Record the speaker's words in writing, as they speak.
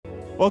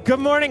Well,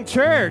 good morning,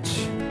 church.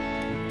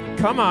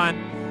 Come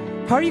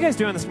on. How are you guys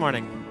doing this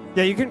morning?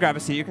 Yeah, you can grab a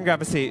seat. You can grab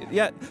a seat.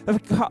 Yeah,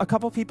 a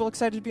couple people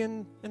excited to be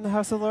in the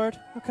house of the Lord?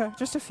 Okay,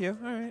 just a few.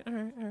 All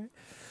right.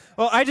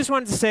 Well, I just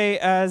wanted to say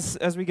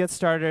as we get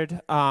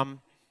started,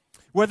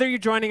 whether you're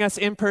joining us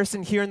in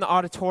person here in the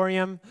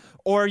auditorium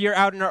or you're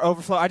out in our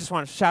overflow, I just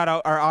want to shout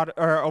out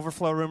our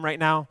overflow room right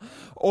now.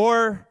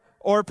 Or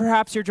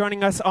perhaps you're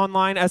joining us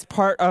online as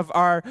part of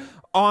our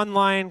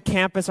online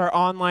campus, our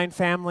online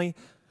family.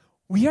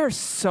 We are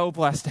so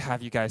blessed to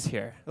have you guys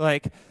here.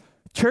 Like,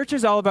 church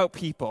is all about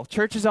people.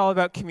 Church is all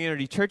about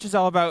community. Church is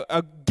all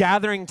about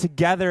gathering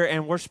together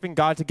and worshiping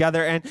God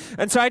together.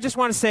 And so I just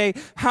want to say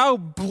how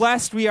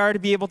blessed we are to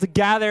be able to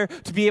gather,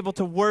 to be able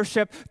to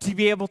worship, to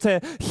be able to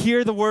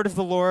hear the word of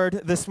the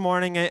Lord this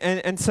morning.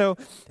 And so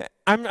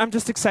I'm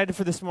just excited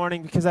for this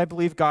morning because I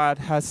believe God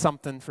has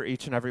something for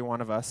each and every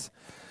one of us.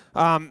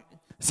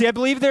 See, I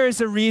believe there is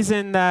a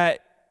reason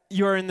that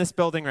you're in this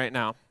building right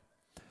now.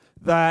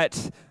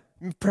 That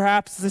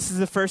perhaps this is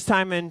the first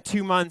time in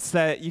 2 months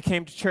that you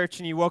came to church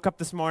and you woke up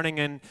this morning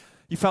and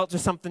you felt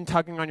just something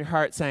tugging on your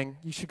heart saying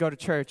you should go to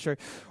church.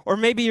 Or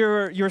maybe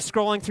you're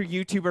scrolling through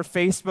YouTube or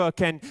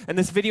Facebook and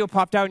this video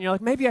popped out and you're like,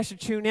 maybe I should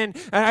tune in.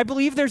 And I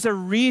believe there's a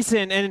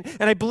reason, and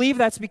I believe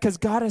that's because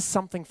God has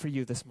something for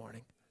you this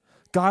morning.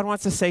 God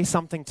wants to say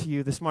something to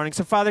you this morning.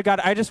 So Father God,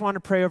 I just want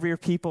to pray over your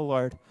people,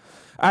 Lord.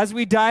 As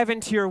we dive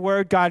into your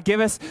word, God, give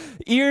us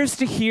ears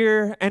to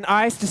hear and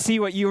eyes to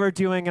see what you are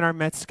doing in our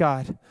midst,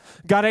 God.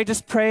 God, I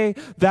just pray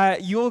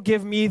that you'll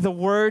give me the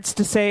words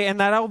to say and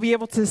that I'll be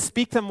able to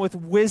speak them with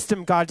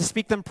wisdom, God, to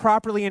speak them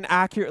properly and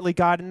accurately,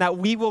 God, and that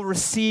we will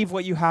receive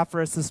what you have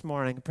for us this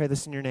morning. I pray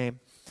this in your name.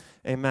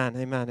 Amen,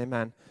 amen,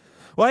 amen.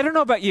 Well, I don't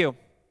know about you.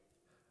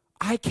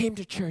 I came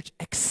to church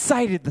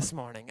excited this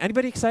morning.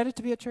 Anybody excited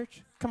to be at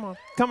church? Come on.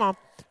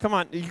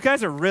 You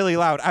guys are really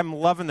loud. I'm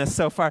loving this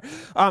so far.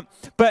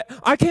 But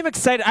I came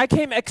excited. I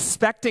came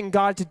expecting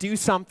God to do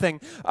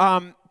something.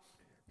 And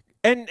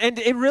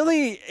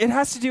it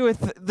has to do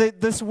with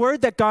this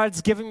word that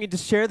God's giving me to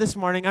share this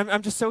morning.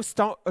 I'm just so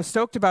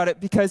stoked about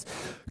it because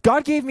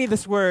God gave me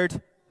this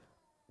word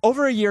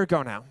over a year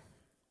ago now.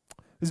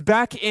 It was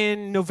back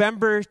in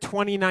November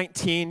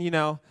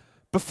 2019,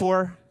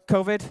 before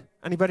COVID.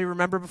 Anybody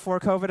remember before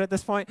COVID at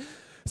this point?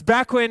 It's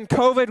back when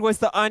COVID was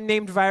the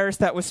unnamed virus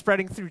that was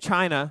spreading through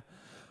China.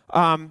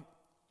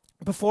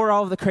 Before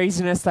all of the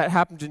craziness that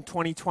happened in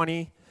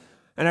 2020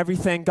 and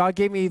everything, God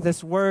gave me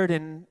this word,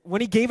 and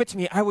when he gave it to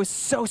me, I was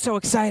so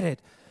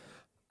excited.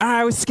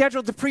 I was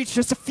scheduled to preach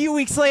just a few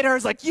weeks later. I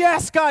was like,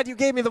 yes, God, you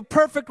gave me the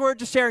perfect word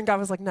to share. And God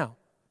was like, no,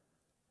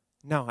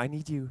 I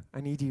need you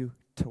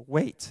to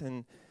wait.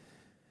 And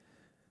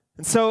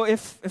so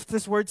if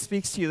this word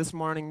speaks to you this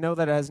morning, know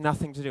that it has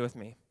nothing to do with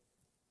me.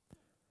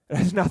 It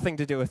has nothing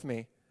to do with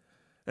me.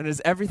 And it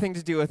has everything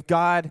to do with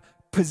God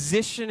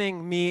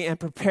positioning me and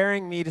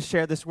preparing me to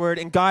share this word,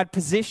 and God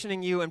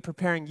positioning you and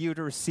preparing you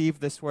to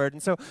receive this word.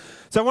 And so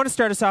I want to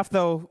start us off,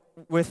 though,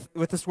 with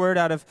this word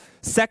out of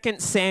 2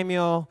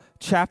 Samuel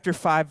chapter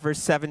 5, verse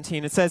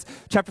 17. It says,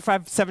 chapter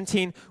 5,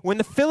 17, when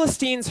the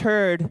Philistines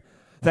heard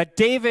that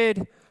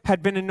David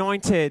had been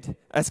anointed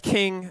as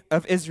king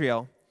of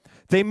Israel,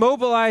 they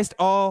mobilized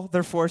all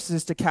their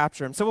forces to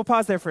capture him. So we'll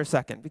pause there for a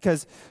second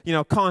because,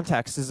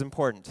 context is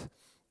important.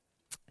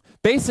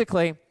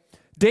 Basically,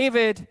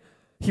 David,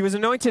 he was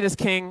anointed as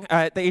king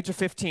at the age of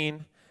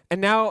 15,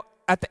 and now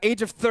at the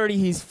age of 30,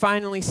 he's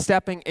finally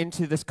stepping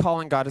into this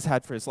calling God has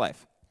had for his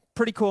life.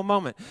 Pretty cool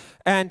moment.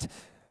 And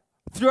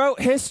throughout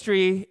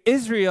history,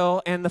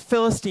 Israel and the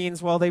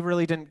Philistines, well, they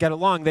really didn't get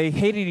along. They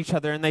hated each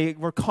other, and they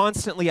were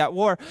constantly at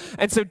war.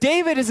 And so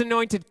David is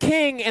anointed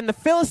king, and the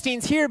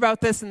Philistines hear about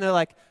this, and they're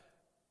like,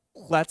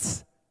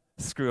 let's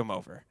screw him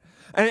over.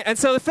 And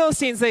so the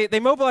Philistines, they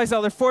mobilized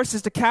all their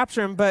forces to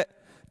capture him, but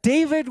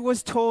David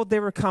was told they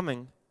were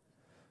coming.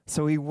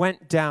 So he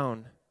went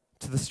down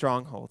to the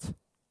stronghold.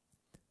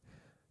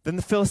 Then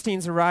the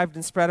Philistines arrived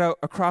and spread out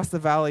across the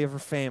valley of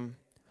Rephaim.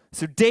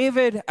 So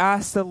David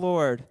asked the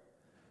Lord,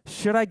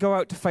 should I go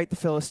out to fight the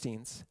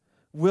Philistines?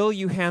 Will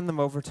you hand them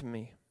over to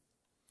me?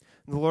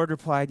 And the Lord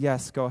replied,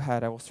 yes, go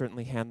ahead. I will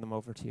certainly hand them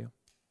over to you.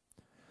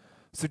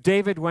 So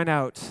David went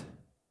out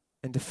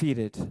and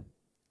defeated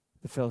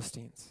the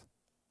Philistines.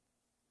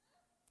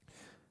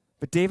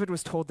 But David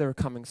was told they were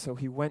coming, so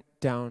he went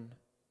down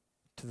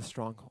to the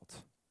stronghold.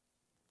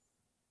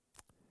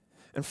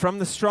 And from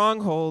the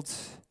stronghold,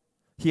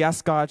 he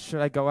asked God,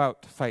 should I go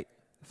out to fight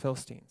the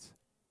Philistines?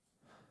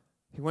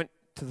 He went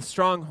to the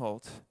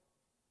stronghold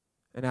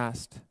and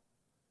asked,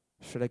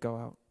 should I go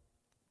out?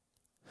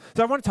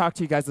 So I want to talk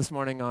to you guys this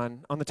morning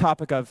on the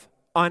topic of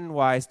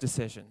unwise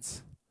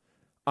decisions.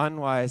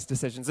 Unwise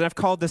decisions. And I've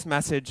called this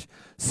message,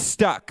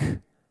 Stuck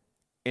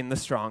in the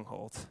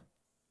Stronghold.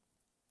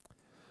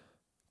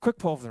 Quick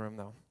poll of the room,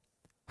 though.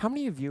 How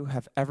many of you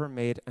have ever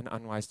made an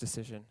unwise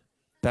decision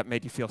that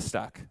made you feel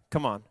stuck?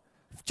 Come on.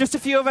 Just a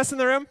few of us in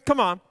the room? Come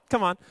on.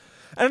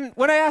 And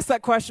when I ask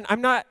that question,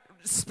 I'm not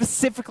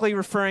specifically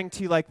referring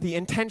to like the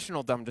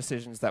intentional dumb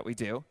decisions that we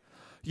do.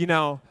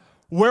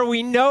 Where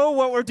we know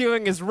what we're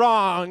doing is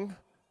wrong,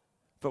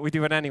 but we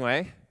do it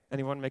anyway.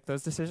 Anyone make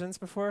those decisions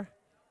before?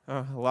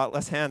 Oh, a lot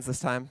less hands this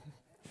time.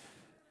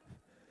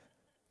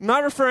 I'm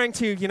not referring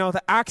to,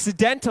 the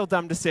accidental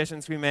dumb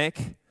decisions we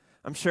make.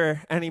 I'm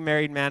sure any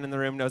married man in the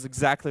room knows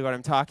exactly what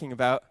I'm talking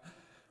about.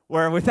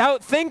 Where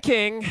without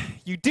thinking,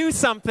 you do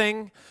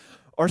something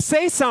or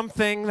say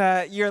something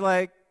that you're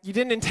like, you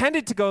didn't intend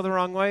it to go the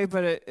wrong way,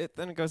 but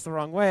then it goes the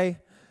wrong way.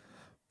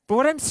 But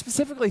what I'm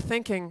specifically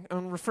thinking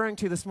and referring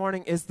to this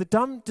morning is the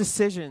dumb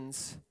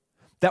decisions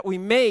that we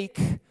make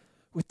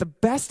with the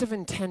best of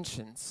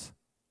intentions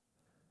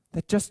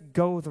that just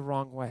go the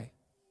wrong way.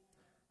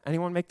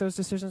 Anyone make those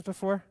decisions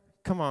before?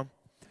 Come on.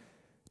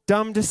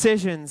 Dumb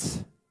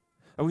decisions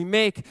that we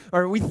make,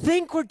 or we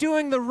think we're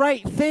doing the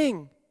right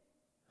thing.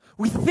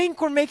 We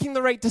think we're making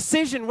the right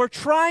decision. We're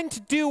trying to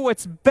do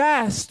what's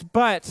best,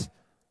 but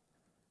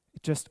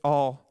it just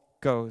all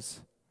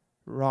goes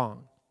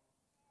wrong.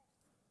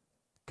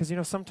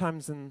 Because,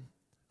 sometimes in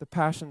the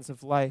passions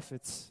of life,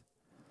 it's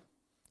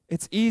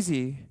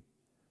easy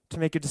to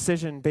make a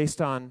decision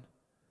based on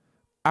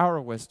our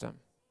wisdom,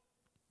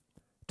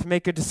 to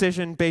make a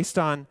decision based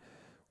on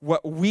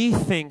what we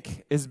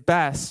think is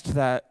best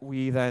that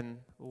we then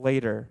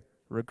later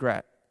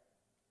regret.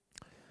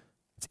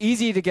 It's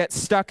easy to get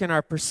stuck in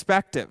our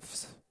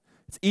perspectives.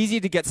 It's easy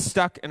to get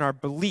stuck in our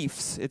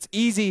beliefs. It's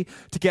easy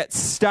to get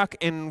stuck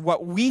in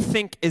what we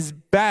think is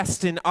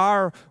best in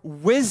our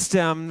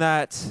wisdom,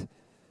 that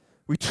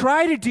we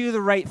try to do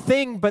the right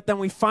thing, but then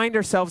we find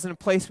ourselves in a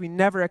place we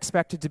never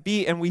expected to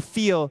be, and we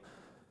feel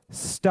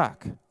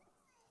stuck.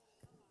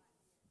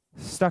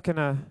 Stuck in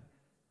a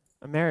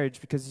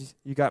marriage because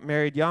you got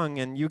married young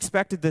and you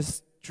expected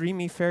this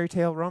dreamy fairy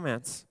tale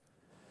romance.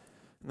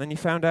 And then you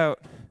found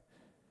out,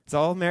 as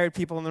all married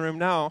people in the room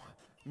know,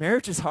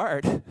 marriage is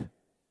hard.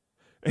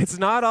 It's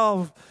not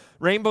all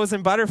rainbows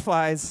and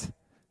butterflies,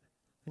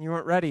 and you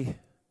weren't ready.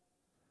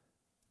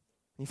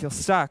 You feel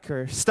stuck,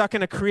 or stuck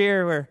in a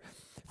career where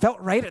it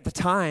felt right at the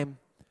time,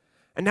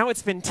 and now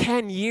it's been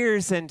 10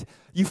 years and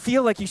you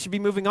feel like you should be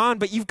moving on,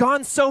 but you've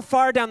gone so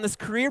far down this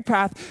career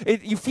path,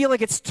 you feel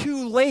like it's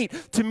too late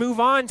to move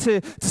on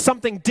to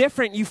something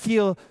different. You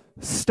feel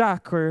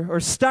stuck, or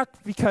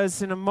stuck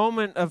because in a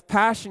moment of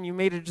passion you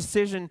made a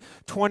decision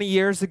 20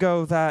 years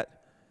ago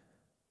that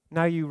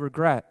now you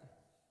regret.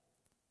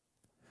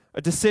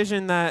 A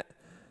decision that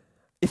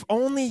if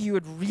only you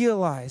had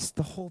realized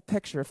the whole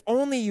picture, if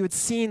only you had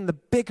seen the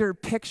bigger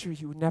picture,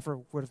 you never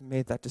would have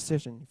made that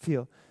decision. You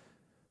feel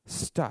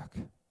stuck.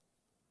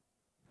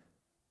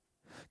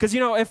 Because,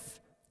 if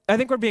I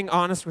think we're being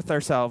honest with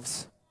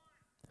ourselves,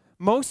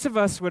 most of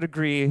us would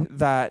agree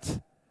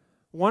that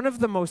one of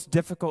the most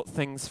difficult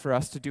things for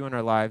us to do in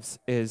our lives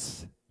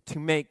is to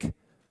make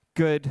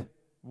good,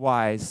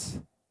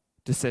 wise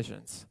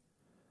decisions.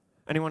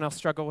 Anyone else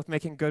struggle with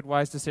making good,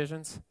 wise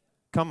decisions?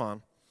 Come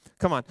on.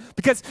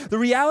 Because the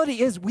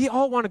reality is we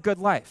all want a good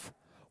life.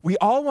 We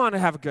all want to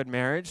have a good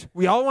marriage.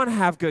 We all want to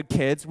have good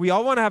kids. We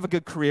all want to have a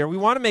good career. We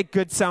want to make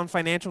good, sound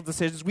financial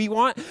decisions. We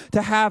want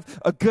to have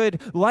a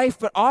good life.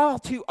 But all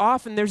too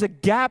often, there's a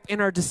gap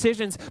in our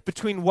decisions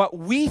between what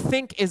we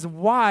think is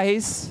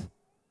wise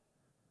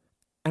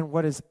and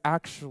what is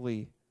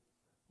actually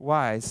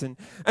wise. And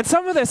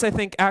some of this, I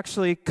think,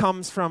 actually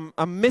comes from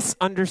a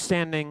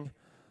misunderstanding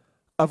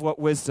of what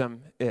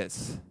wisdom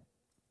is.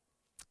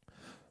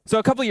 So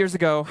a couple years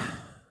ago,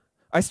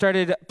 I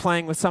started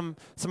playing with some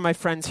of my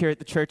friends here at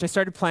the church. I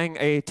started playing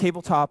a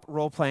tabletop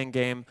role-playing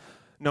game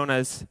known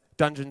as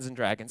Dungeons &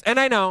 Dragons. And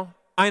I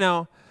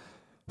know,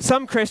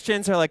 some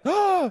Christians are like,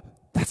 oh,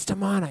 that's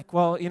demonic.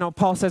 Well,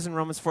 Paul says in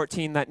Romans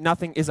 14 that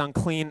nothing is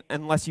unclean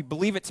unless you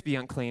believe it to be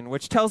unclean,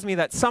 which tells me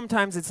that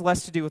sometimes it's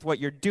less to do with what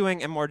you're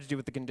doing and more to do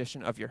with the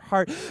condition of your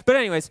heart. But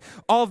anyways,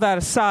 all of that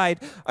aside,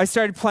 I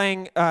started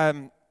playing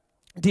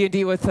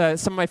D&D with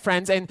some of my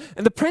friends, and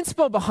the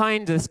principle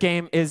behind this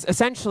game is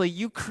essentially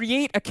you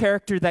create a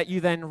character that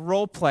you then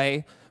role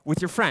play with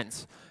your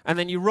friends, and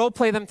then you role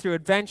play them through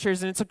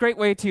adventures, and it's a great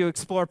way to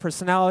explore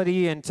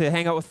personality and to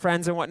hang out with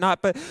friends and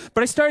whatnot. But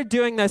I started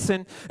doing this,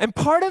 and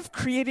part of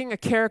creating a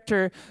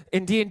character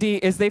in D&D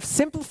is they've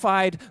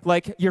simplified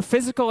like your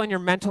physical and your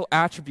mental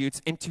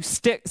attributes into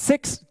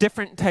 6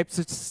 different types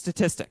of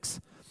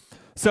statistics.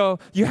 So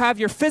you have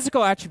your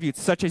physical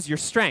attributes, such as your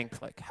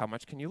strength, like how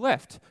much can you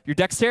lift, your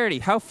dexterity,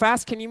 how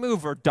fast can you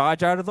move or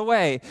dodge out of the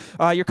way,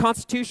 your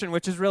constitution,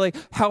 which is really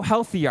how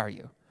healthy are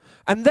you.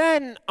 And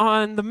then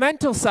on the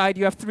mental side,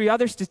 you have 3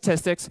 other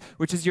statistics,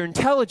 which is your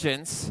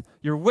intelligence,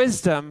 your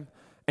wisdom,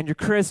 and your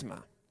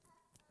charisma.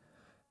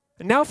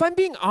 And now, if I'm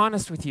being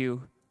honest with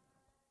you,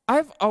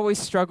 I've always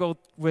struggled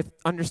with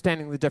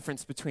understanding the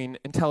difference between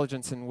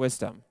intelligence and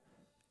wisdom,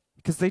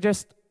 because they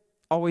just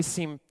always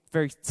seem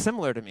very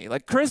similar to me.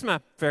 Like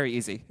charisma, very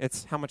easy.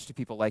 It's how much do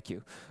people like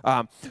you.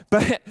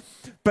 But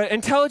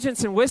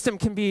intelligence and wisdom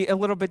can be a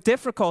little bit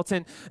difficult.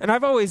 And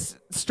I've always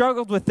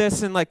struggled with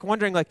this and like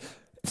wondering, like,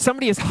 if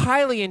somebody is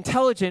highly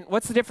intelligent,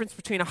 what's the difference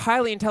between a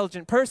highly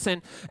intelligent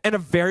person and a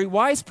very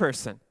wise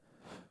person?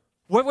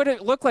 What would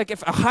it look like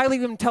if a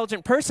highly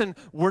intelligent person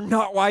were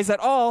not wise at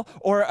all,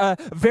 or a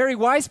very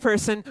wise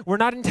person were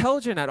not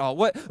intelligent at all?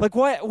 What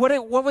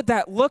would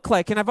that look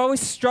like? And I've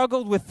always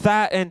struggled with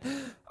that. And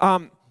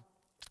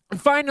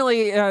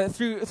finally,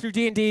 through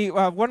D&D,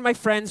 one of my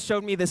friends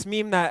showed me this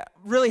meme that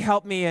really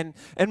helped me and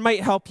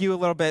might help you a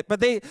little bit. But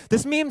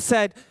this meme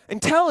said,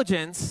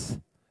 intelligence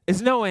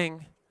is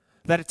knowing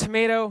that a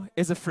tomato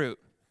is a fruit.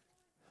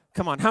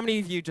 Come on, how many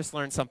of you just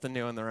learned something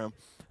new in the room?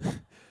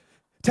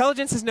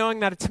 Intelligence is knowing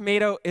that a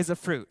tomato is a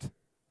fruit.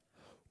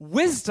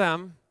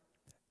 Wisdom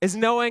is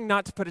knowing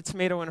not to put a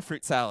tomato in a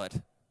fruit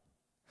salad.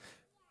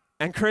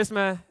 And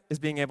charisma is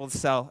being able to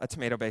sell a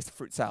tomato-based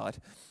fruit salad.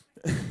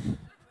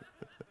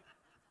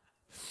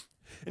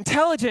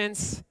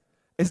 Intelligence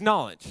is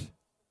knowledge.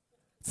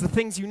 It's the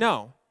things you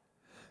know.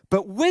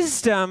 But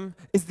wisdom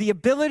is the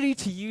ability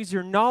to use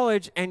your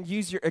knowledge and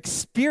use your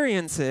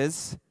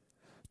experiences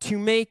to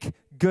make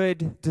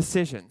good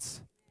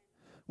decisions.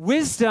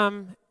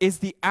 Wisdom is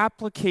the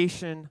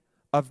application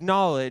of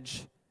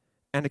knowledge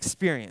and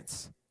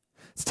experience.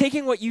 It's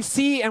taking what you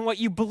see and what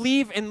you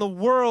believe in the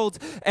world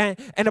and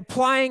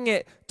applying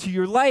it to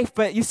your life.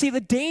 But you see, the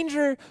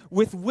danger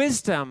with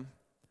wisdom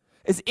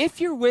is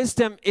if your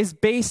wisdom is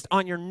based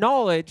on your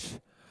knowledge,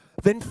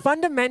 then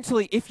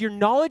fundamentally, if your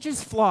knowledge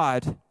is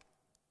flawed,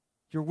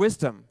 your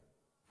wisdom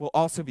will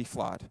also be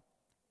flawed.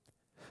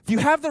 If you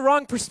have the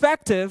wrong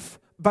perspective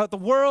about the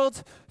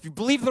world, if you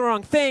believe the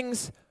wrong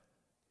things,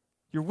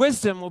 your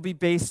wisdom will be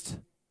based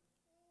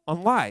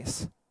on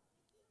lies.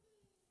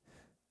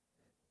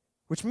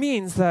 Which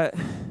means that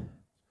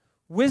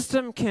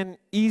wisdom can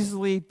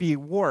easily be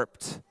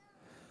warped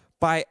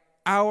by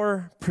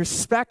our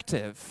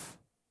perspective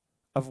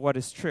of what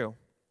is true.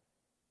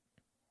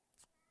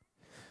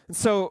 And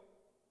so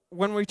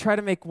when we try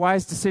to make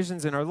wise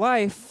decisions in our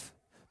life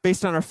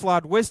based on our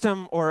flawed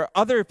wisdom or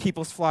other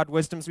people's flawed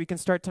wisdoms, we can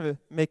start to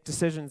make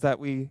decisions that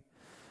we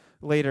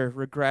later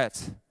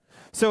regret.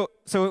 So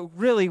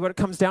really what it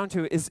comes down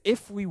to is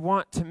if we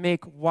want to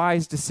make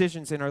wise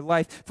decisions in our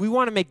life, if we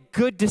want to make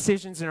good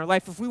decisions in our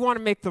life, if we want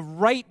to make the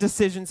right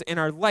decisions in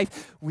our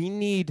life, we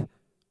need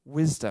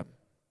wisdom.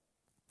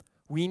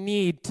 We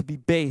need to be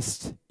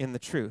based in the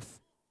truth.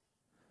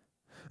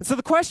 And so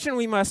the question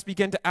we must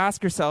begin to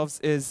ask ourselves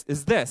is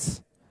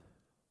this: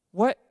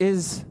 what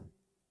is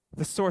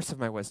the source of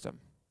my wisdom?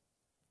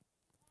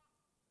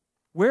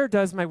 Where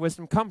does my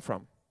wisdom come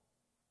from?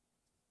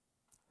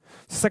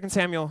 2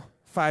 Samuel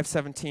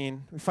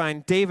 5:17, we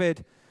find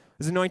David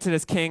is anointed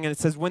as king, and it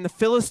says, when the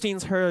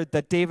Philistines heard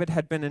that David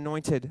had been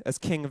anointed as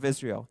king of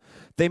Israel,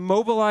 they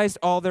mobilized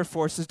all their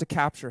forces to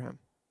capture him.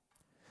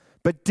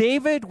 But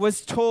David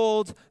was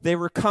told they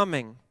were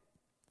coming,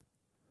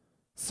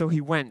 so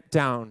he went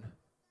down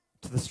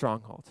to the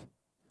stronghold.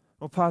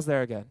 We'll pause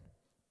there again,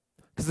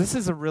 because this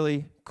is a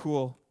really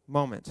cool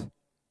moment.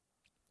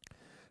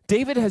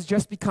 David has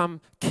just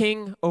become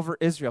king over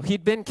Israel.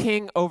 He'd been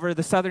king over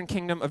the southern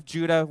kingdom of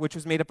Judah, which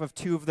was made up of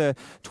 2 of the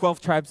 12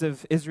 tribes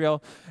of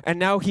Israel. And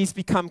now he's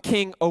become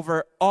king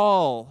over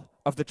all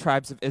of the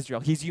tribes of Israel.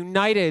 He's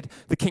united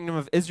the kingdom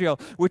of Israel,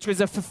 which was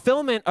a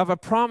fulfillment of a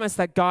promise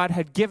that God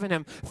had given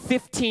him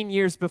 15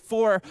 years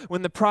before,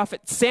 when the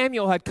prophet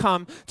Samuel had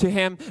come to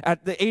him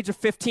at the age of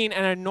 15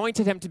 and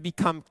anointed him to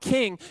become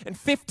king. And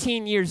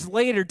 15 years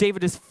later,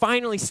 David is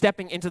finally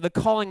stepping into the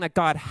calling that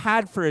God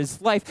had for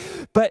his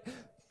life.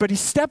 But he's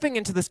stepping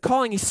into this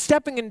calling, he's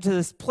stepping into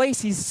this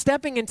place, he's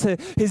stepping into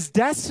his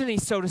destiny,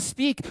 so to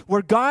speak,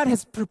 where God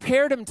has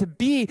prepared him to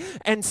be.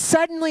 And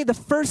suddenly the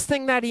first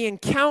thing that he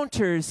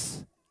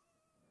encounters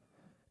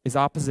is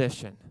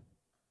opposition.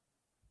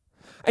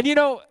 And you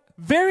know,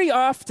 very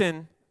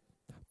often,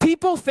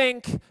 people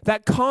think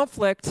that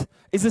conflict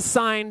is a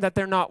sign that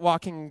they're not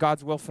walking in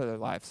God's will for their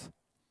lives.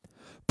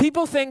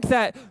 People think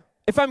that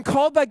if I'm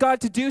called by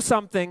God to do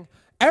something,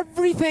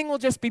 everything will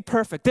just be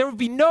perfect. There will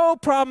be no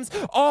problems.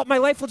 All my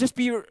life will just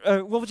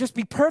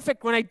be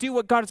perfect when I do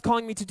what God is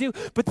calling me to do.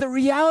 But the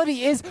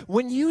reality is,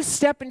 when you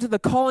step into the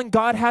calling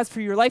God has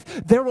for your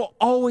life, there will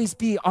always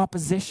be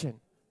opposition.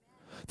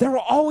 There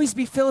will always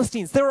be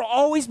Philistines. There will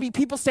always be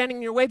people standing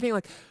in your way being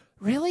like,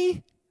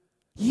 really?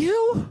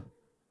 You?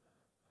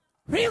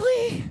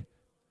 Really?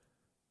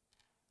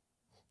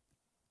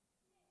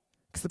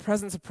 Because the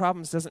presence of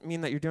problems doesn't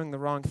mean that you're doing the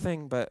wrong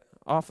thing, but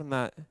often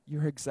that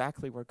you're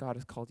exactly where God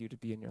has called you to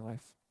be in your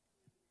life.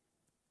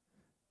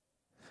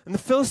 And the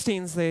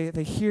Philistines, they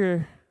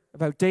hear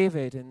about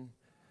David, and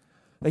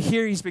they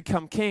hear he's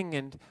become king,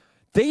 and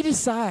they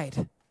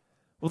decide,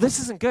 well, this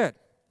isn't good.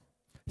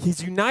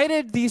 He's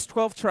united these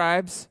 12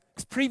 tribes,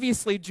 because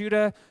previously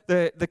Judah,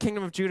 the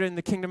kingdom of Judah and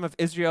the kingdom of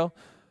Israel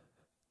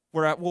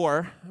were at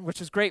war,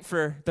 which is great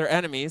for their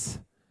enemies.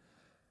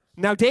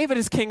 Now David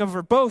is king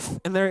over both,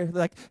 and they're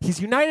like, he's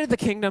united the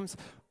kingdoms.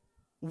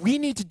 We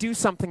need to do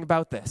something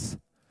about this. And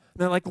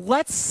they're like,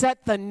 let's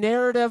set the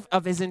narrative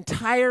of his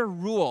entire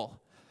rule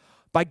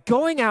by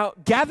going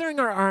out, gathering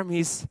our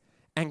armies,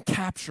 and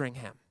capturing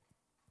him.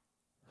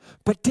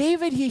 But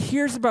David, he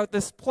hears about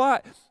this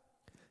plot.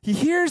 He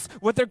hears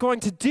what they're going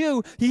to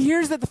do. He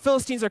hears that the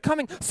Philistines are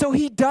coming, so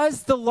he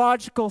does the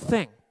logical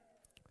thing.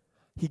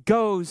 He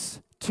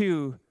goes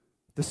to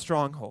the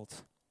stronghold.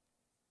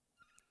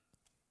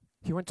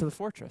 He went to the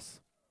fortress.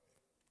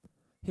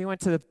 He went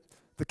to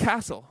the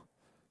castle,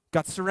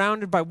 got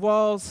surrounded by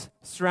walls,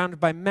 surrounded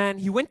by men.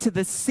 He went to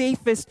the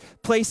safest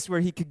place where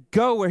he could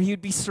go, where he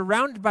would be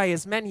surrounded by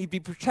his men. He'd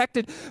be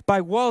protected by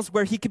walls,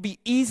 where he could be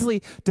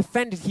easily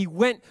defended. He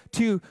went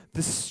to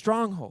the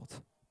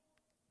stronghold.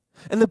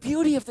 And the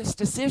beauty of this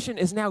decision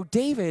is now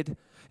David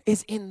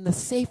is in the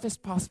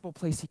safest possible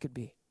place he could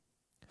be.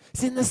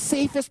 He's in the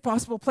safest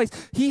possible place.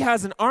 He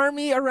has an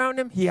army around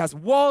him. He has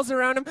walls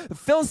around him. The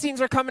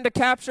Philistines are coming to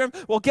capture him.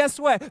 Well, guess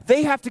what?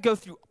 They have to go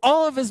through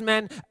all of his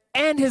men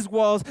and his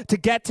walls to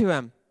get to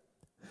him.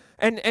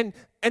 And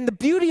the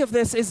beauty of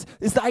this is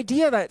the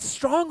idea that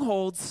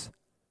strongholds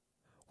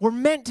were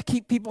meant to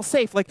keep people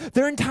safe. Like,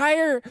 their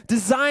entire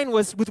design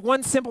was with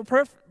one simple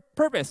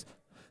purpose.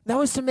 That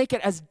was to make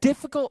it as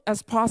difficult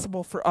as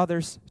possible for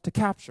others to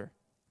capture.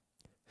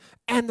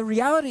 And the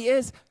reality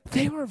is,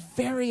 they were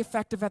very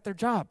effective at their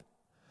job.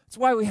 That's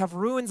why we have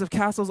ruins of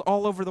castles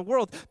all over the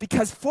world,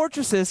 because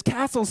fortresses,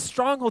 castles,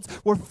 strongholds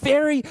were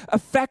very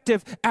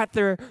effective at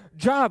their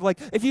job. Like,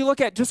 if you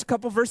look at just a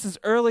couple verses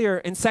earlier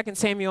in 2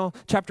 Samuel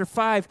chapter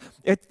 5,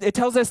 it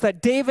tells us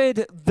that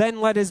David then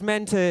led his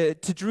men to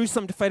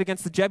Jerusalem to fight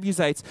against the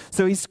Jebusites.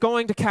 So he's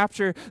going to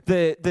capture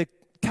the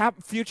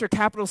future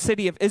capital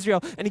city of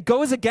Israel, and he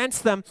goes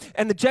against them,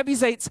 and the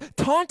Jebusites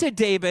taunted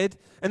David,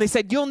 and they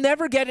said, "You'll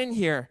never get in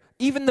here.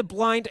 Even the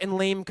blind and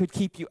lame could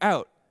keep you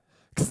out."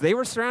 Because they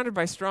were surrounded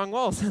by strong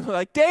walls. And they're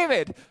like,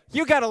 "David,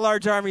 you got a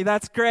large army.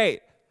 That's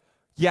great.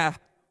 Yeah,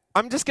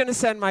 I'm just going to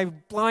send my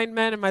blind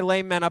men and my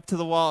lame men up to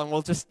the wall, and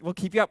we'll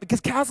keep you out." Because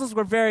castles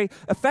were very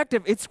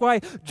effective. It's why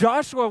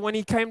Joshua, when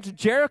he came to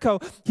Jericho,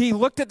 he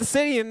looked at the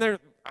city, and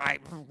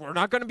we're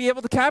not going to be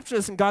able to capture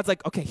this. And God's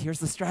like, "Okay, here's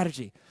the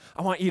strategy.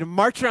 I want you to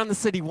march around the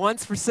city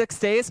once for 6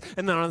 days,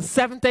 and then on the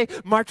 7th day,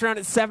 march around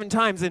it 7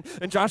 times.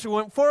 And Joshua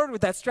went forward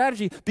with that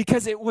strategy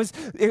because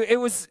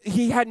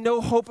he had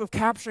no hope of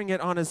capturing it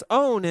on his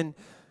own. And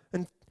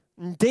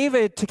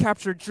David to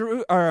capture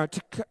David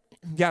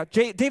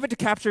to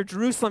capture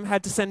Jerusalem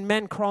had to send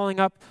men crawling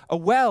up a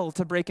well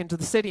to break into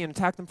the city and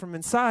attack them from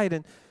inside.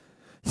 And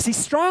you see,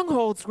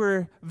 strongholds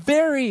were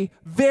very,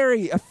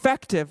 very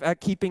effective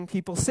at keeping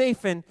people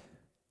safe. And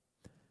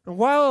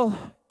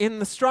while in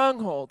the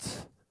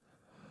strongholds,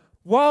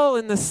 while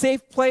in the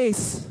safe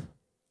place,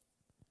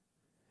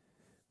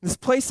 this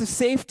place of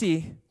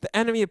safety, the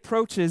enemy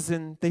approaches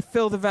and they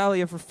fill the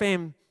valley of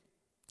Rephaim,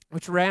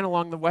 which ran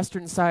along the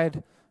western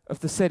side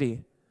of the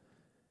city.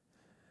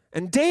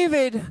 And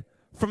David,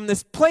 from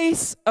this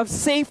place of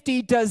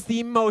safety, does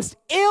the most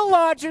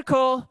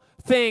illogical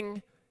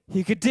thing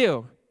he could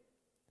do.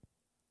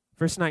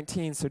 Verse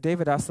 19, so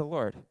David asked the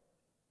Lord,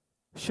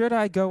 "Should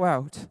I go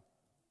out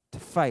to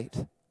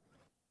fight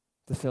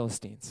the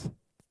Philistines?"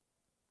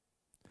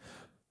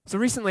 So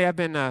recently I've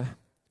been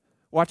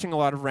watching a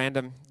lot of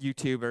random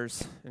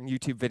YouTubers and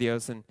YouTube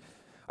videos, and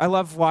I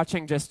love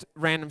watching just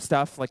random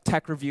stuff like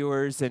tech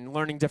reviewers and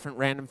learning different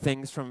random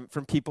things from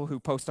people who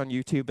post on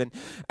YouTube.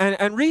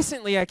 And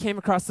recently I came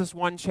across this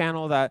one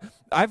channel that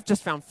I've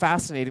just found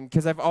fascinating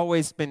because I've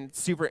always been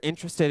super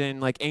interested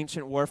in like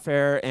ancient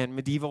warfare and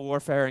medieval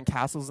warfare and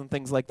castles and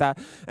things like that.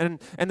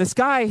 And this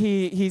guy,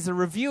 he's a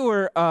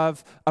reviewer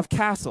of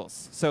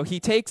castles. So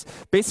he takes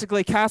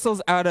basically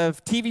castles out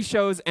of TV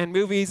shows and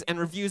movies and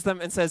reviews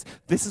them and says,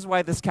 "This is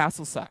why this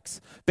castle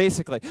sucks,"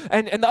 basically.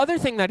 And the other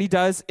thing that he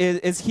does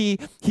is he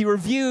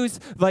reviews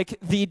like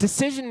the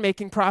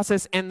decision-making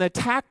process and the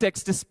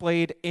tactics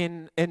displayed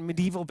in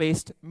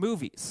medieval-based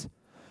movies.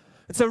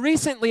 And so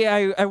recently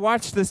I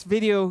watched this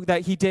video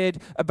that he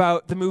did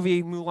about the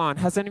movie Mulan.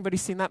 Has anybody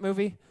seen that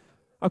movie?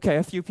 Okay,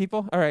 a few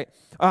people. All right.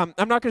 I'm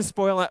not going to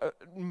spoil it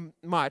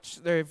much.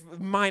 There's a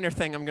minor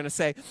thing I'm going to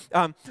say.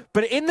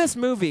 But in this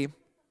movie,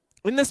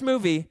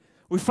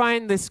 we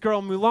find this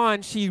girl,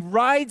 Mulan. She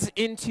rides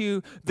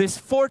into this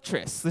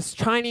fortress, this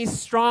Chinese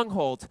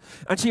stronghold,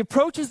 and she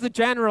approaches the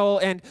general,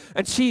 and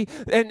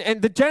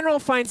the general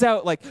finds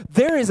out, like,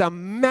 there is a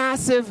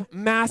massive,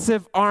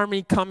 massive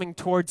army coming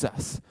towards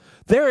us.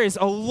 There is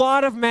a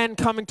lot of men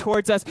coming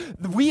towards us.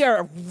 We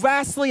are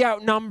vastly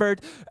outnumbered.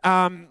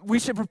 We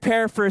should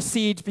prepare for a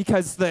siege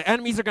because the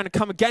enemies are going to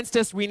come against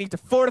us. We need to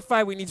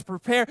fortify. We need to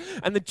prepare.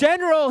 And the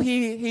general,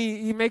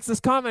 he makes this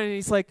comment, and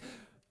he's like,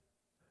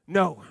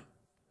 "No.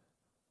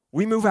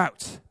 We move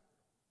out.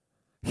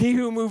 He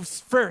who moves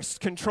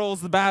first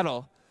controls the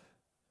battle."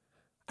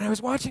 And I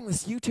was watching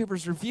this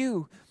YouTuber's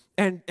review,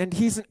 and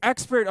he's an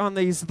expert on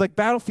these like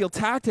battlefield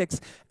tactics,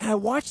 and I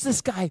watched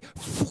this guy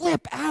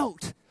flip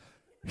out.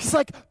 He's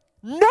like,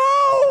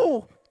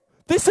 "No!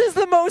 This is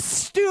the most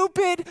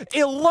stupid,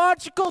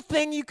 illogical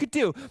thing you could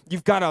do.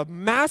 You've got a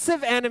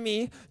massive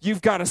enemy.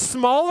 You've got a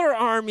smaller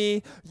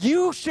army.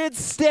 You should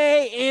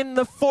stay in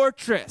the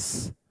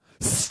fortress.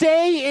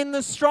 Stay in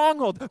the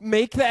stronghold.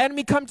 Make the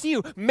enemy come to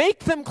you.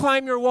 Make them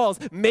climb your walls.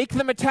 Make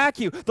them attack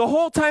you. The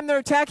whole time they're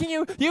attacking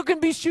you, you can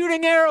be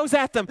shooting arrows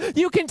at them.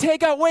 You can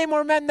take out way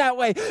more men that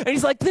way. And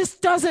he's like, this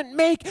doesn't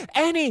make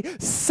any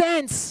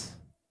sense.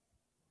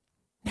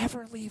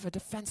 Never leave a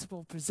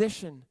defensible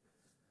position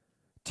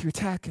to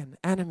attack an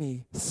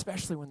enemy,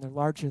 especially when they're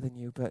larger than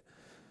you. But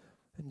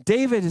and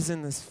David is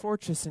in this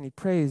fortress and he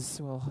prays,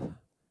 well,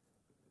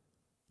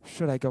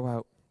 should I go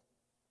out?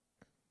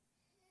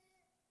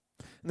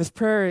 And this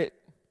prayer, it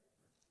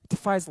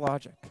defies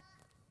logic.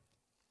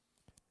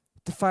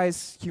 It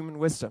defies human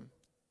wisdom.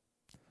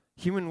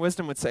 Human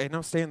wisdom would say,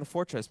 no, stay in the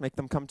fortress, make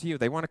them come to you.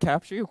 They want to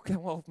capture you? Okay,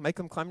 well, make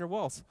them climb your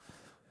walls.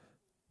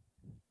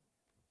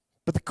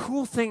 But the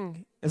cool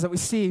thing is that we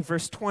see,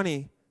 verse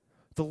 20,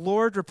 the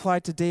Lord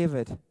replied to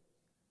David,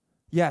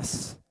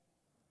 yes,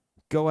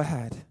 go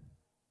ahead.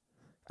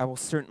 I will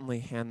certainly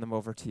hand them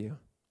over to you.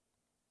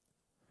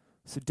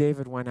 So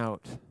David went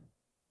out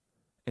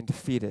and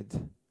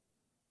defeated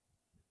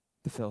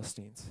the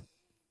Philistines.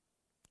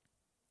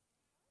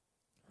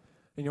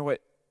 You know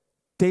what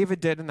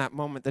David did in that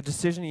moment, the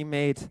decision he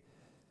made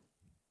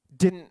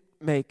didn't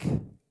make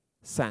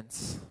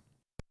sense.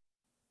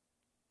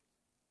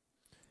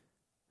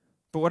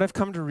 But what I've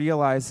come to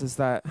realize is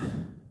that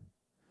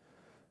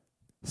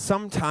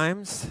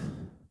sometimes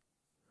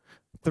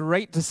the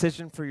right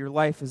decision for your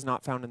life is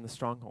not found in the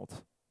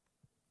stronghold.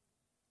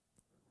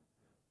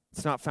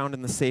 It's not found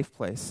in the safe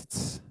place.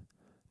 It's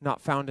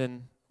not found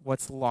in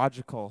what's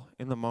logical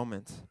in the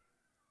moment.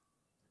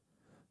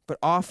 But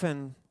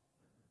often,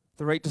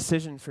 the right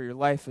decision for your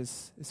life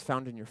is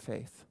found in your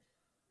faith.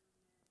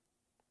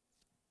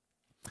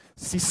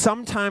 See,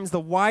 sometimes the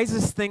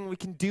wisest thing we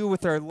can do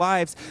with our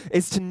lives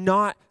is to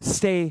not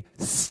stay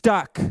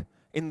stuck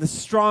in the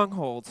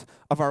stronghold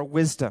of our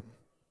wisdom,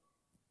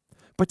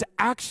 but to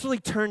actually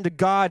turn to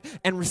God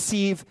and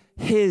receive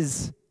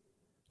His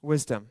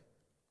wisdom.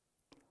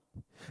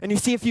 And you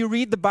see, if you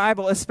read the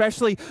Bible,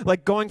 especially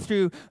like going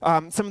through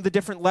some of the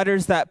different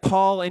letters that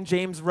Paul and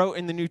James wrote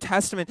in the New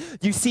Testament,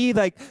 you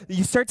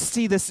start to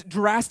see this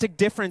drastic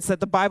difference that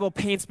the Bible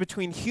paints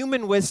between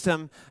human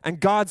wisdom and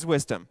God's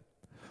wisdom.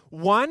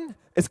 One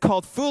is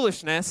called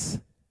foolishness,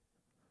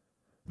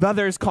 the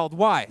other is called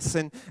wise.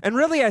 And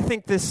really, I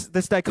think this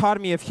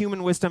dichotomy of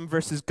human wisdom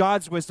versus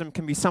God's wisdom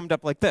can be summed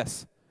up like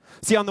this.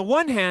 See, on the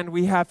one hand,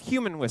 we have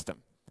human wisdom,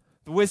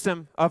 the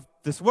wisdom of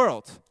this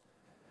world.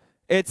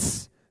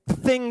 It's the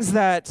things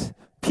that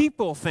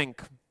people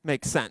think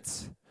make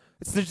sense.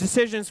 It's the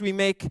decisions we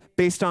make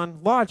based on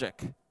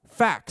logic,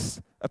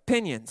 facts,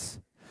 opinions.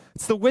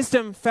 It's the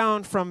wisdom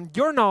found from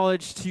your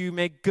knowledge to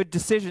make good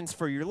decisions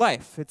for your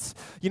life. It's,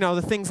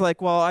 the things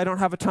like, well, I don't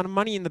have a ton of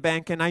money in the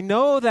bank, and I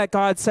know that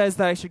God says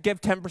that I should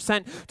give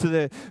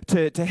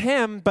 10% to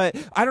Him, but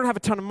I don't have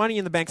a ton of money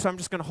in the bank, so I'm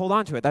just going to hold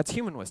on to it. That's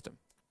human wisdom.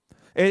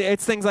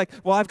 It's things like,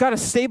 well, I've got a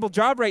stable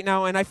job right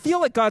now, and I feel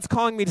like God's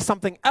calling me to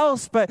something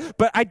else, but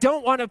I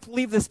don't want to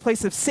leave this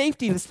place of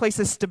safety, this place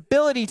of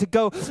stability to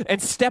go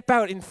and step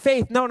out in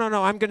faith. No,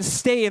 I'm going to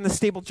stay in the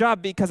stable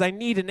job because I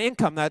need an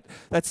income.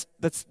 That's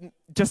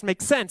just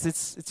makes sense.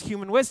 It's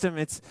human wisdom.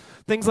 It's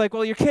things like,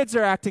 well, your kids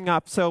are acting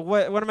up, so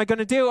what am I going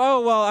to do?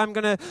 Oh, well, I'm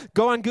going to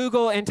go on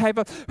Google and type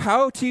up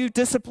how to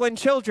discipline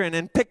children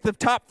and pick the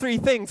top 3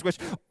 things, which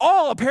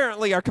all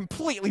apparently are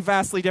completely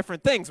vastly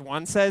different things.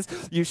 One says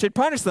you should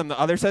punish them.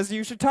 The other says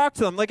you should talk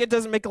to them. Like, it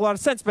doesn't make a lot of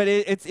sense, but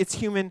it's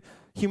human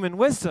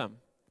wisdom.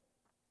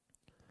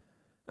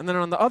 And then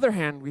on the other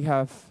hand, we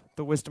have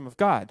the wisdom of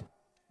God.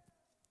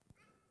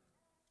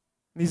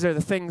 These are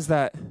the things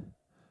that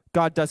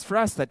God does for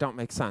us that don't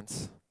make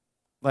sense,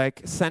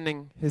 like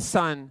sending His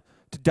Son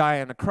to die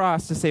on a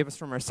cross to save us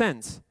from our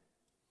sins.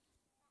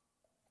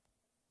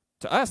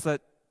 To us,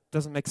 that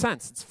doesn't make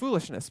sense. It's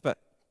foolishness, but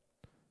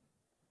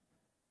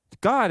to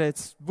God,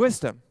 it's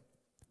wisdom.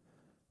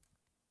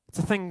 It's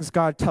the things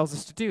God tells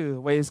us to do,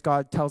 the ways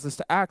God tells us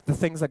to act, the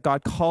things that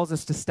God calls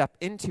us to step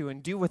into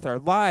and do with our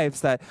lives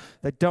that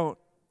don't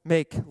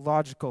make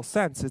logical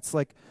sense. It's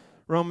like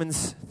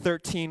Romans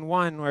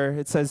 13:1, where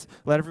it says,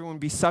 let everyone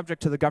be subject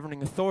to the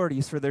governing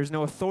authorities, for there's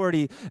no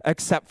authority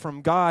except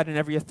from God, and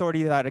every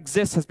authority that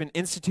exists has been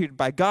instituted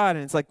by God.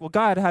 And it's like, well,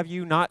 God, have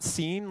you not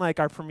seen like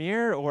our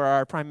premier or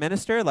our prime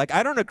minister? Like,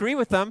 I don't agree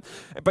with them,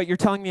 but you're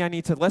telling me I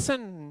need to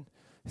listen? And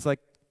he's like,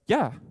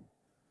 yeah.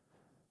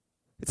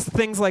 It's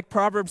things like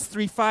Proverbs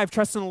 3:5,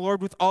 trust in the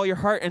Lord with all your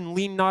heart and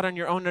lean not on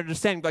your own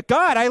understanding. But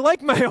God, I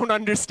like my own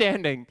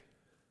understanding.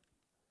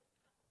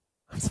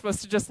 I'm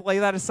supposed to just lay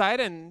that aside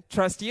and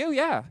trust you?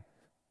 Yeah.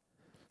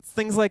 It's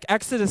things like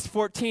Exodus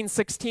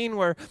 14:16,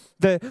 where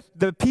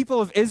the people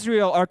of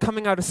Israel are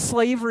coming out of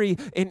slavery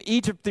in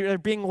Egypt. They're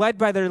being led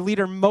by their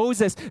leader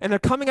Moses, and they're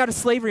coming out of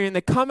slavery, and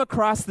they come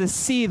across the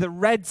sea, the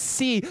Red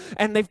Sea,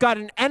 and they've got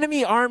an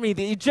enemy army,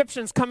 the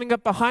Egyptians, coming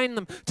up behind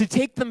them to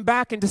take them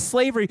back into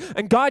slavery.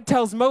 And God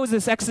tells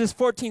Moses, Exodus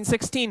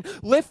 14:16,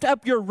 lift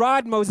up your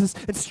rod, Moses,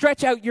 and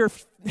stretch out your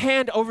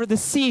hand over the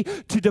sea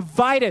to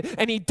divide it,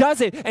 and he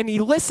does it, and he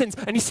listens,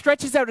 and he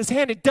stretches out his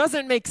hand. It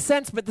doesn't make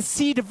sense, but the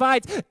sea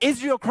divides.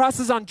 Israel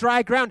crosses on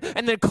dry ground,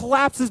 and then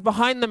collapses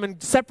behind them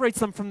and separates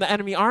them from the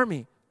enemy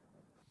army.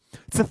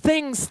 It's the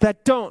things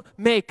that don't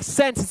make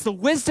sense. It's the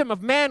wisdom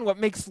of man, what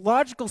makes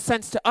logical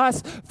sense to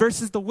us,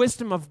 versus the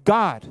wisdom of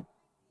God,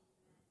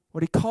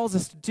 what he calls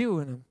us to do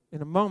in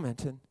a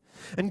moment.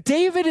 And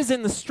David is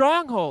in the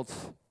stronghold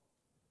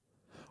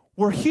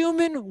where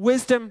human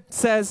wisdom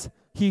says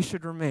he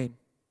should remain,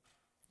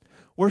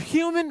 where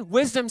human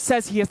wisdom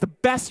says he has the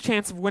best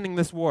chance of winning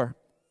this war.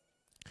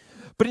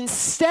 But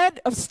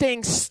instead of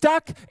staying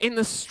stuck in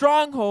the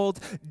stronghold,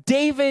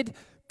 David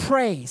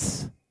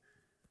prays.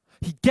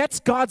 He gets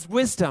God's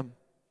wisdom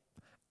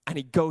and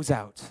he goes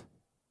out.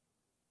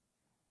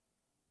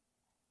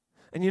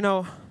 And you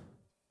know,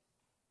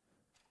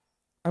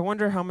 I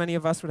wonder how many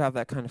of us would have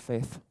that kind of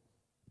faith.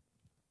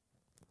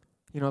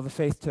 You know, the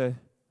faith to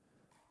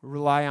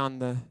rely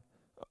on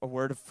a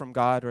word from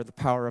God or the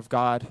power of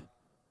God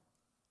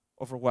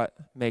over what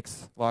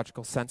makes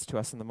logical sense to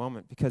us in the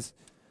moment. Because,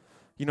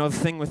 you know, the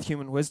thing with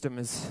human wisdom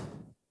is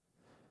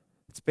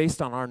it's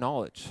based on our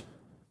knowledge.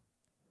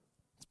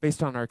 It's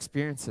based on our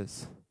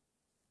experiences.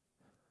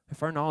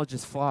 If our knowledge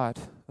is flawed,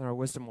 then our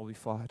wisdom will be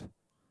flawed.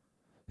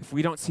 If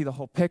we don't see the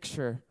whole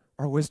picture,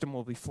 our wisdom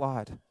will be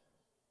flawed. And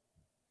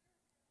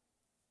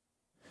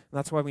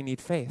that's why we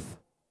need faith.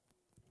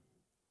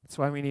 That's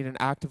why we need an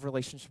active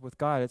relationship with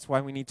God. It's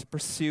why we need to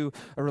pursue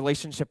a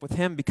relationship with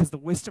him, because the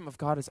wisdom of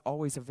God is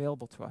always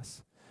available to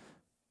us.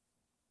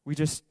 We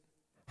just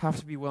have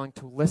to be willing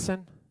to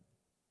listen,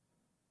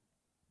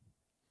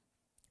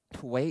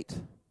 to wait,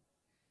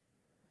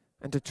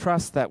 and to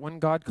trust that when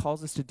God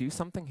calls us to do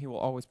something, he will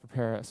always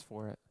prepare us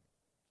for it.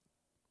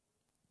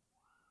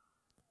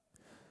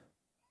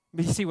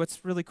 But you see,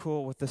 what's really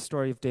cool with the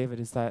story of David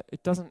is that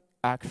it doesn't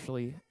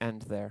actually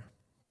end there.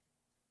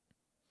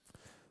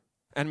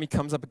 Enemy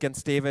comes up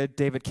against David.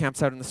 David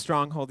camps out in the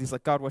stronghold. He's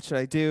like, God, what should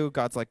I do?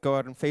 God's like, go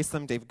out and face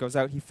them. David goes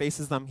out. He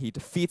faces them. He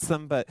defeats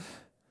them. But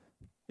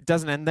it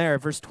doesn't end there.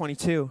 Verse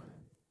 22.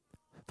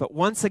 But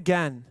once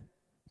again,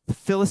 the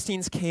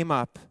Philistines came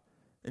up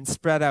and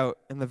spread out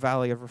in the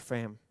valley of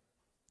Rephaim.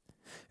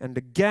 And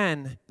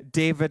again,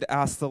 David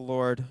asked the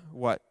Lord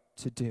what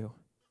to do.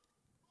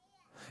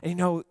 And you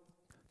know,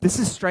 this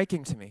is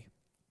striking to me,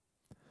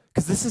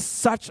 because this is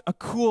such a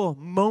cool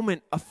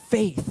moment of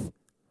faith.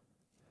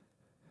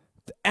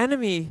 The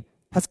enemy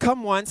has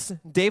come once.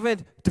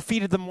 David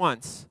defeated them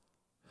once.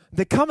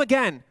 They come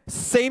again,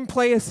 same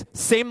place,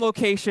 same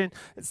location.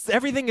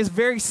 Everything is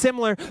very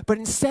similar, but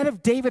instead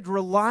of David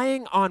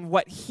relying on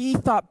what he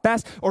thought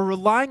best or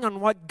relying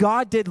on what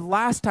God did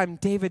last time,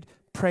 David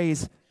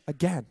prays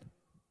again.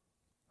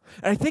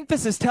 And I think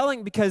this is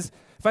telling, because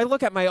if I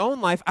look at my own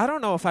life, I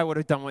don't know if I would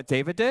have done what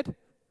David did.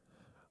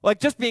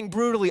 Like, just being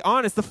brutally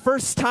honest, the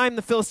first time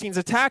the Philistines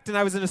attacked and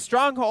I was in a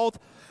stronghold,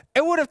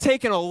 it would have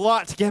taken a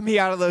lot to get me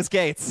out of those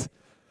gates.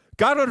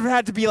 God would have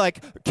had to be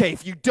like, okay,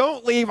 if you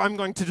don't leave, I'm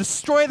going to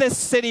destroy this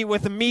city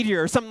with a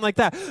meteor or something like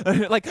that.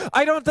 Like,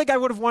 I don't think I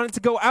would have wanted to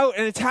go out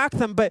and attack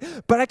them, but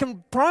I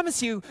can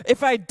promise you,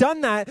 if I had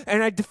done that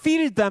and I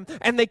defeated them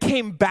and they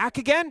came back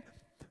again,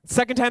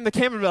 second time they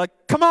came and be like,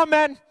 come on,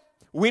 men,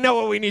 we know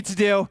what we need to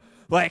do.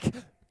 Like,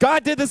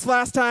 God did this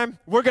last time.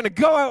 We're going to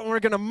go out and we're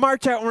going to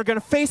march out and we're going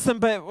to face them.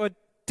 But what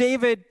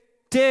David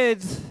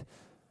did,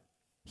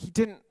 he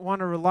didn't want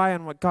to rely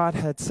on what God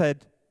had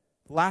said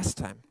last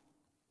time.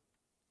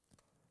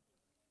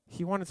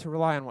 He wanted to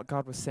rely on what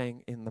God was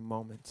saying in the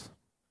moment.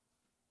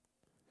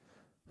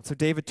 So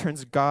David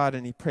turns to God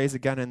and he prays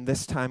again, and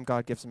this time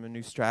God gives him a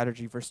new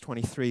strategy. Verse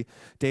 23,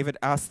 David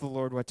asked the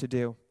Lord what to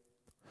do.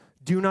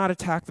 Do not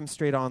attack them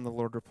straight on, the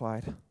Lord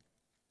replied.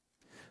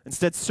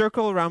 Instead,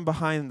 circle around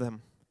behind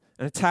them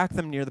and attack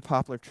them near the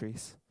poplar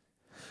trees.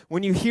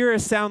 When you hear a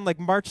sound like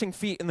marching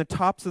feet in the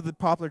tops of the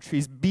poplar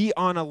trees, be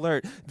on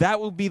alert. That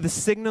will be the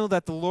signal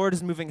that the Lord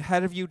is moving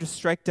ahead of you to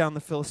strike down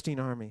the Philistine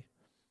army.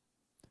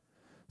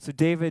 So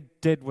David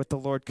did what the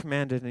Lord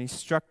commanded, and he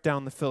struck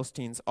down the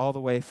Philistines all the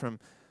way from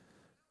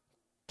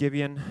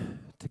Gibeon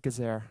to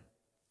Gezer.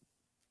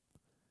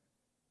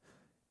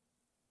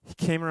 He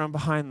came around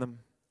behind them.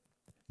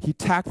 He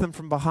attacked them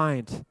from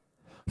behind.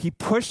 He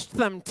pushed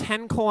them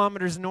 10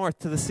 kilometers north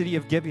to the city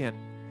of Gibeon,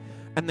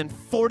 and then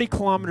 40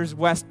 kilometers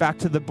west back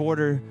to the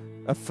border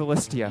of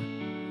Philistia,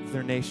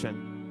 their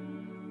nation.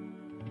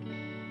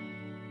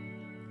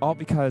 All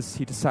because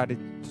he decided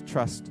to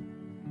trust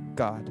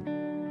God.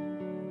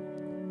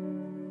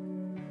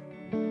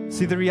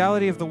 See, the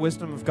reality of the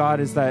wisdom of God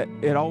is that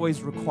it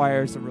always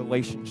requires a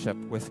relationship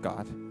with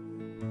God.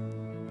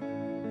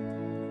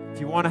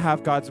 If you want to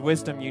have God's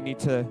wisdom, you need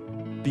to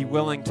be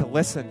willing to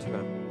listen to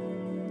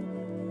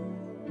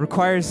him. It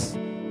requires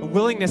a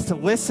willingness to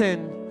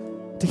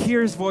listen, to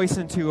hear his voice,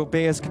 and to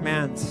obey his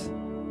commands.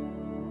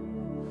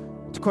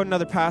 To quote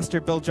another pastor,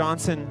 Bill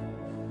Johnson,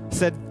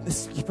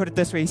 he put it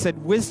this way, he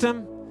said,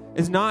 wisdom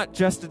is not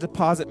just a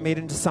deposit made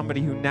into somebody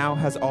who now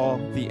has all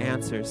the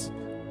answers.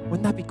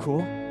 Wouldn't that be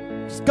cool?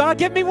 Just, God,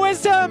 give me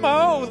wisdom!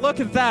 Oh, look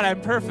at that,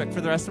 I'm perfect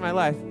for the rest of my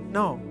life.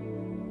 No.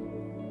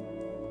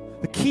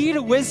 The key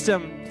to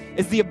wisdom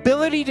is the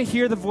ability to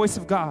hear the voice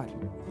of God.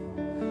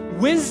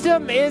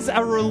 Wisdom is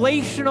a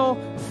relational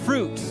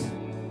fruit.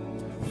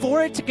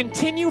 For it to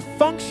continue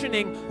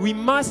functioning, we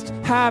must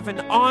have an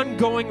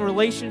ongoing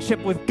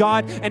relationship with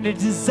God and a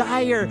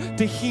desire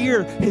to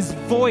hear His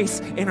voice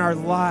in our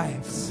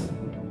lives.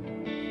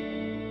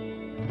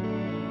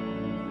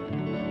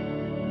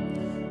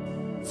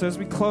 So as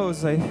we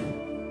close, I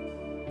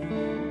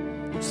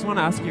just want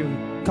to ask you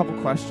a couple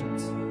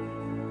questions.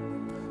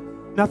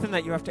 Nothing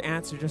that you have to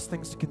answer, just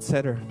things to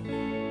consider.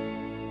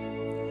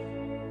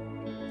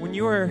 When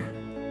you are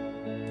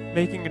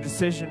making a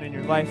decision in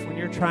your life, when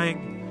you're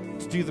trying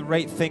to do the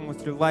right thing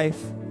with your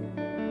life,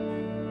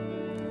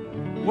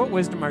 what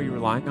wisdom are you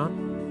relying on?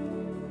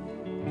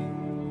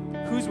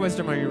 Whose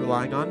wisdom are you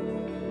relying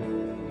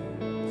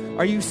on?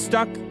 Are you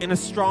stuck in a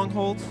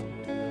stronghold,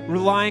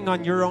 relying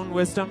on your own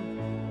wisdom?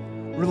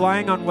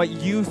 Relying on what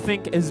you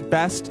think is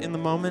best in the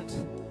moment?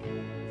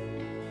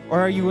 Or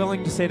are you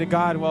willing to say to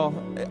God, well,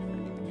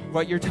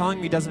 what you're telling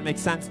me doesn't make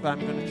sense, but I'm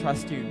going to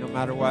trust you no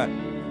matter what?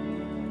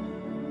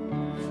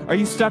 Are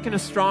you stuck in a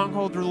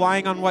stronghold,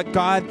 relying on what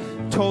God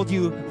told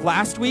you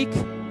last week?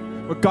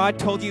 What God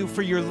told you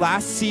for your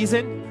last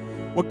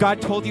season? What God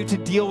told you to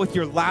deal with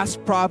your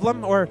last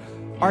problem? Or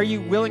are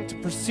you willing to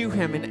pursue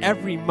Him in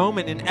every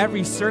moment, in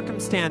every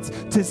circumstance,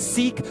 to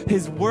seek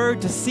His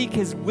word, to seek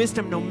His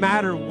wisdom no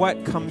matter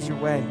what comes your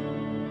way?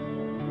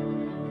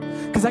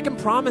 Because I can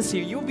promise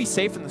you, you'll be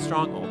safe in the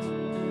stronghold.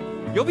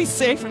 You'll be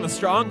safe in the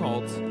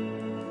stronghold.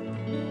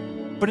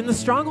 But in the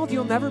stronghold,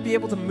 you'll never be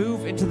able to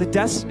move into the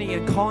destiny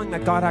and calling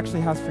that God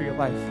actually has for your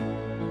life.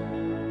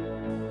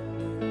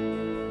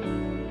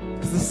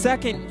 Because the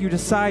second you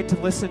decide to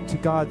listen to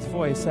God's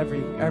voice,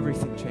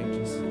 everything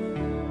changes.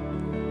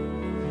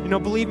 You know,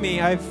 believe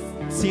me, I've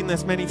seen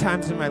this many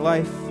times in my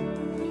life.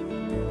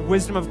 The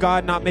wisdom of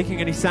God not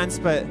making any sense,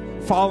 but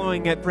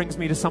following it brings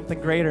me to something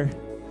greater.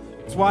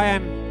 It's why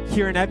I'm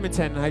here in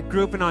Edmonton. I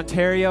grew up in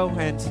Ontario,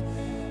 and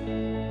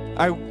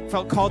I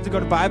felt called to go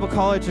to Bible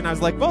college, and I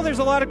was like, well, there's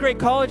a lot of great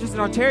colleges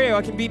in Ontario.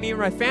 I can be near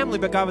my family,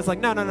 but God was like,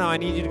 no, I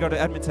need you to go to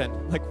Edmonton.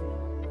 I'm like,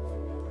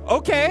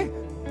 okay.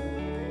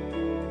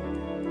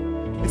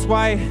 It's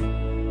why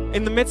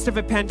in the midst of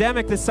a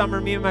pandemic this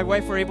summer, me and my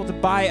wife were able to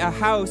buy a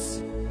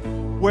house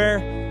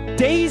where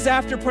days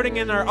after putting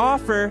in our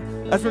offer,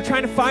 as we're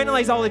trying to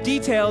finalize all the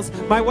details,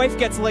 my wife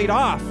gets laid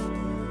off.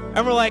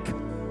 And we're like,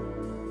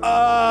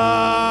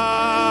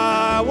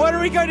 what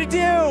are we going to do?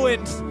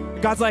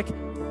 And God's like,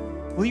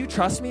 will you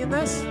trust me in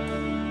this?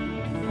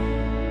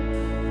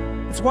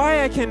 It's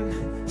why I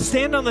can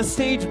stand on the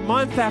stage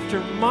month after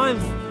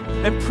month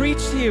and preach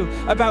to you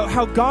about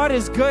how God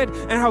is good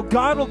and how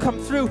God will come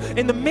through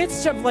in the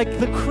midst of like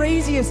the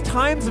craziest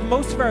times of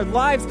most of our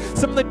lives,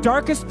 some of the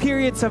darkest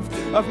periods of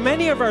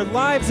many of our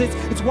lives.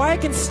 It's why I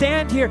can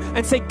stand here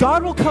and say,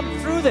 God will come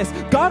through this.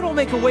 God will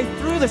make a way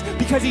through this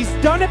because He's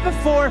done it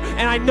before,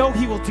 and I know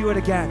He will do it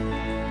again.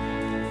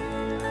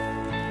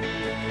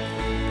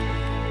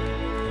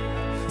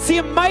 See,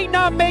 it might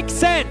not make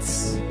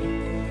sense,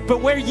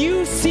 but where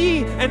you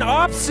see an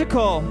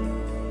obstacle,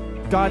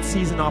 God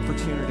sees an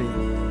opportunity.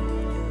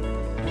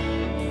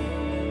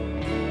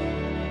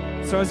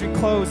 So as we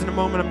close in a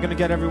moment, I'm going to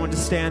get everyone to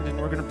stand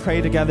and we're going to pray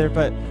together.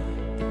 But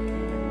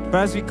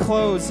as we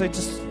close, I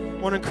just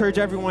want to encourage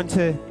everyone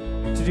to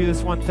do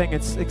this one thing.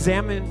 It's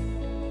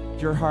examine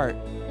your heart.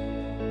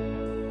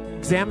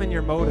 Examine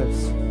your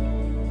motives.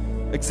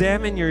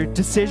 Examine your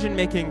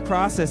decision-making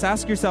process.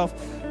 Ask yourself,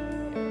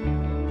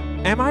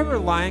 am I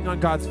relying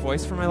on God's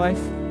voice for my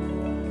life?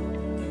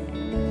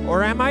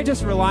 Or am I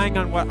just relying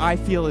on what I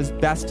feel is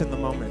best in the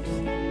moment?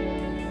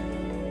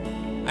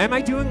 Am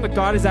I doing what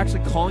God is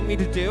actually calling me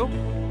to do?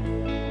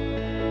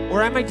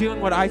 Or am I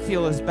doing what I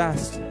feel is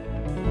best?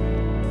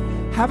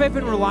 Have I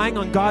been relying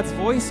on God's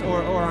voice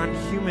or on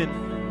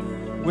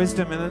human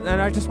wisdom?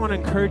 And I just want to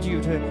encourage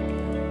you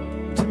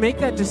to make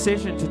that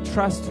decision to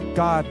trust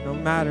God no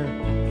matter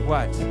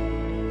what.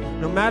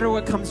 No matter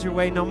what comes your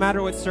way, no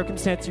matter what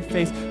circumstance you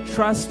face,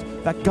 trust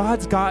that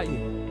God's got you.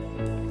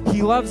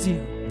 He loves you.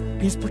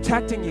 He's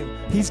protecting you.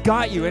 He's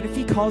got you. And if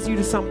He calls you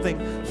to something,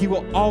 He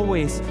will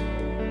always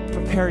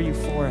prepare you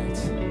for it.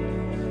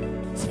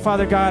 So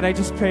Father God, I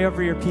just pray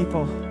over your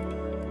people.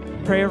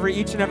 Pray over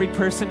each and every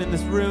person in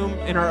this room,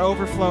 in our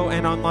overflow,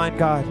 and online,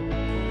 God.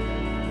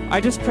 I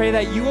just pray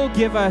that you will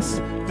give us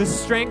the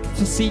strength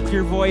to seek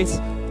your voice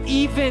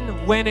even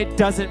when it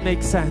doesn't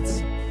make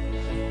sense.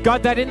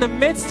 God, that in the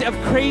midst of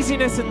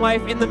craziness in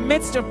life, in the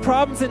midst of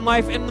problems in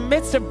life, in the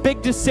midst of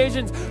big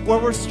decisions where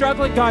we're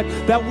struggling, God,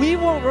 that we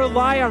won't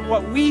rely on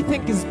what we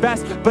think is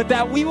best, but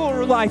that we will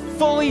rely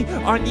fully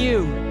on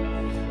you.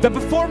 That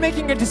before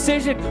making a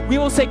decision, we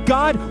will say,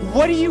 God,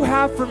 what do you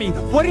have for me?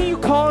 What are you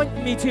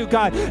calling me to,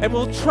 God? And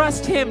we'll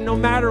trust Him no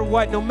matter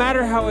what, no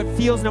matter how it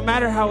feels, no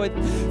matter how it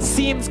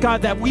seems,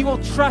 God, that we will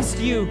trust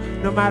you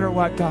no matter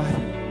what, God.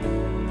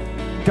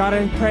 God,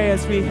 I pray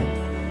as we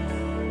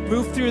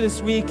move through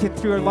this week and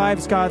through our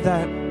lives, God,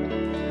 that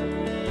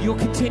you'll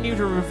continue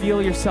to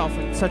reveal yourself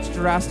in such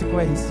drastic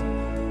ways.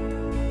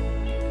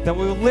 that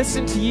we will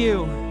listen to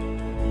you.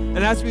 And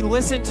as we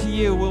listen to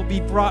you, we'll be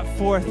brought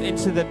forth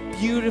into the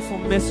beautiful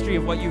mystery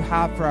of what you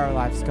have for our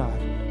lives, God.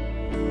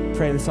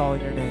 Pray this all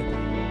in your name.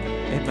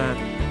 Amen.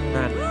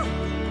 Amen.